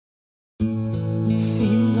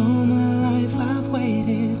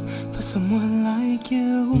someone like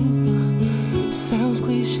you. Sounds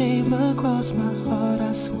cliche, but across my heart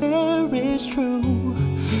I swear it's true.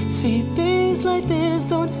 See, things like this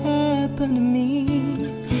don't happen to me.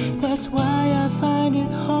 That's why I find it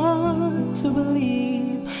hard to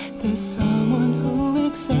believe there's someone who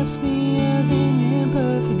accepts me as an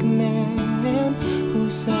imperfect man, who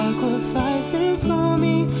sacrifices for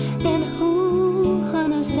me and who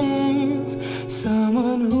understands.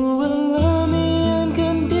 Someone who will love me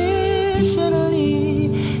unconditionally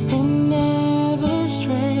and never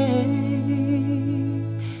stray.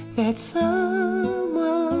 That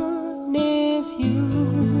someone is you.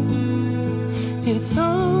 It's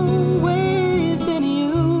always been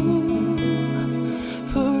you.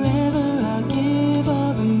 Forever I'll give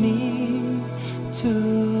all of me to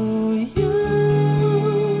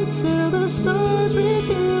you, till the stars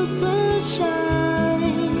refuse to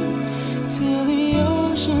shine, till the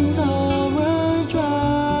oceans all run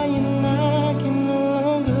dry and I can no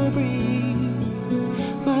longer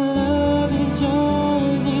breathe. My love is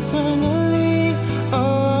yours eternally.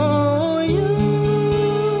 Oh, you,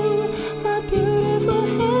 my beautiful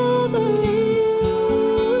heavenly you.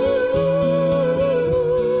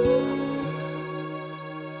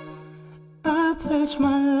 I pledge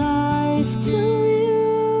my life to you,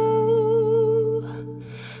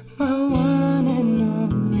 my one and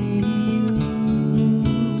only you.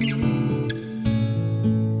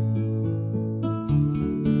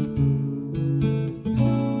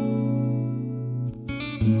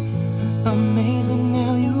 Amazing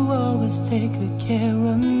how you always take good care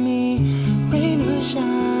of me. Rain or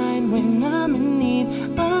shine when I'm in need,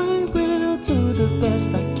 I will do the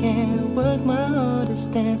best I can. Work my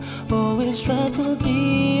hardest and always try to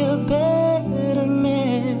be a better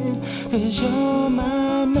man. 'Cause you're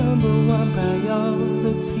my number one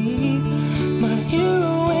priority, my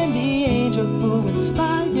hero and the angel who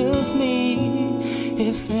inspires me.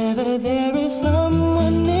 If ever there is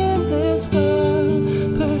someone in this world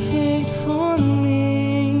perfect for me,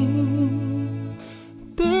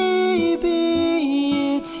 baby,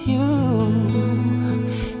 it's you.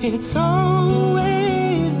 It's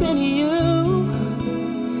always been you.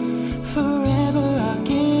 Forever I'll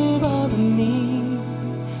give all of me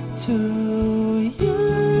to you,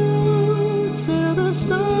 till the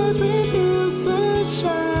stars refuse to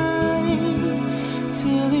shine,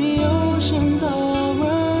 till the oceans all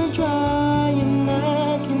run dry and I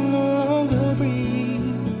can no longer breathe.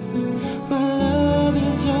 My love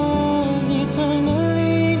is yours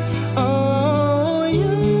eternally. Oh,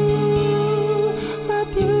 you, my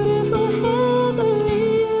beautiful heavenly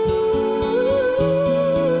you.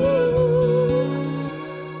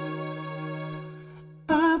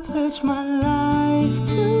 I pledge my life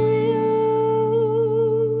to you,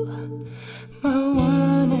 my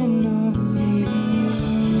one and only you.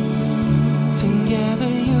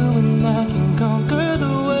 Together you and I can conquer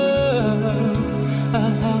the world. A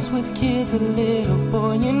house with kids, a little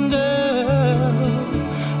boy and girl.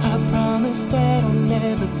 I promise that I'll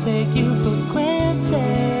never take you for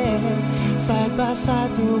granted. Side by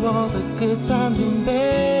side through all the good times in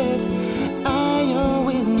bed. I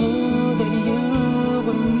always knew that you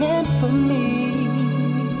were meant for me,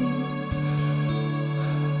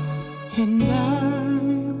 and I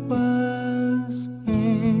was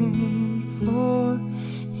meant for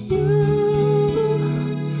you,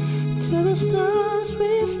 till the stars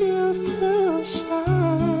refuse to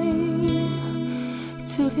shine,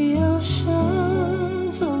 till the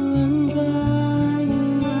oceans all run dry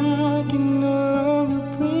and I can no longer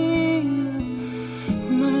breathe.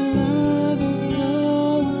 My love is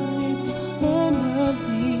yours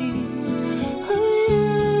eternally. Oh, you,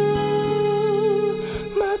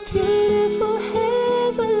 my beautiful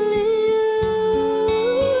heavenly you.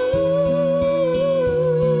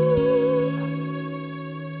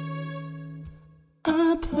 I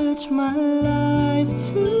pledge my life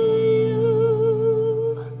to you,